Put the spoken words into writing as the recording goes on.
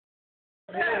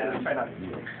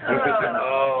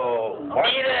Oh. Why?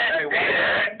 Hey,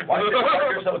 why did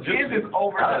you so juicy? This is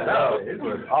over. I don't know.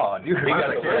 Oh, dude. He got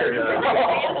the will.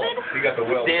 He got the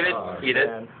will. David, eat it.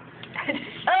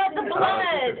 Oh, the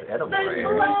blood. Edible There's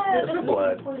right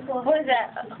blood. Blood. What is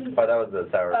that? Oh, that was the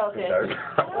sour. Oh, okay. Sour.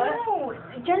 Oh,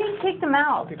 Jenny, take them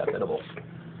out. I think that's edible.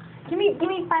 Give me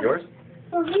 5. Yours?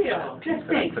 Oh, Yeah, just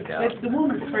think. If the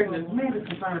woman's pregnant, the man is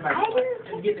concerned about I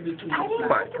didn't getting to be too much.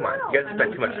 Come on, come on. You guys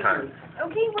spend too much time.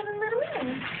 Okay, well then let him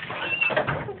in.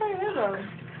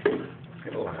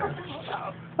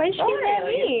 Why is she mad at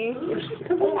me?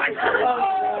 Oh my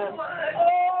God.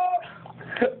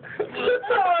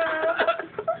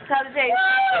 How's it taste?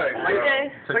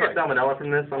 Can I get salmonella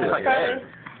from this? I'm like,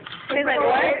 He's like,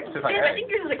 what? Dude, I think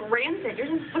yours is like rancid.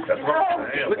 Yours is That's what I'm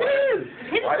saying. look at this.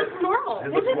 His looks normal.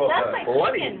 His looks well That's done. my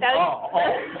Bloody. chicken. Oh.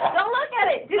 Don't look at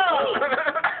it. Just eat.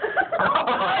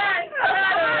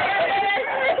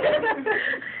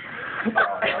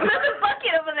 There's a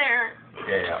bucket over there.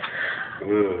 Yeah.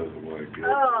 Oh my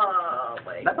God. Oh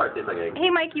my That part tastes like egg. Hey,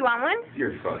 Mike, you want one?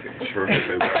 You're fucking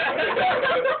tripping.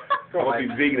 I'll be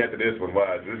vegan after this one.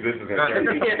 Wow, this is gonna turn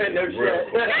into Yeah, no shit.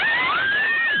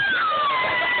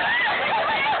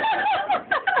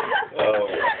 Oh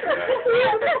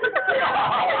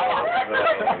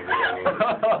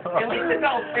At least it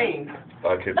don't stink.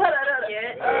 I could.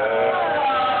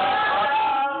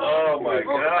 Oh my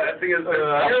God, that thing is.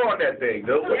 You're on that thing,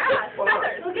 dude. What Yeah, the fuck?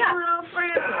 feathers. Yeah.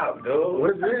 Stop, dude.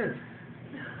 What is this?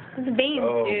 It's beans,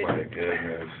 Oh dude. my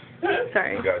goodness.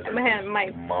 Sorry. You guys are Mine's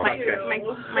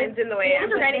in the way. I'm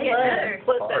trying to get another.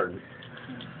 hard.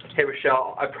 Hey,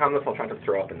 Rochelle, I promise I'll try not to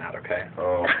throw up in that, okay?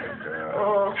 Oh my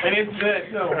God. And it's good,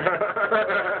 too.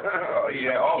 Oh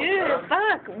yeah. All the Dude, time.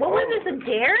 fuck. What was this, a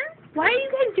dare? Why are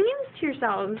you guys doing this to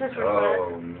yourselves?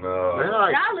 Oh no.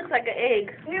 That looks like an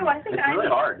egg. Ew, I think It's really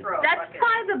hard. That's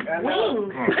probably the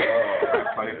wings.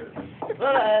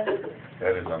 Oh,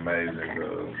 that is amazing,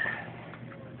 bro.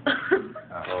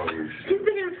 Holy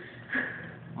shit.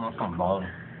 Oh, come on.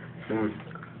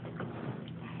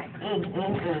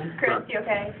 Chris, you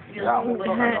okay? You look a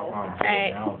little girl.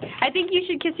 Alright. I think you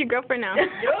should kiss your girlfriend now.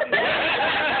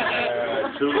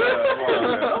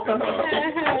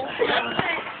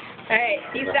 Alright,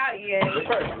 peace out, you guys. This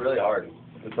part's really hard.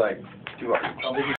 It's like too hard.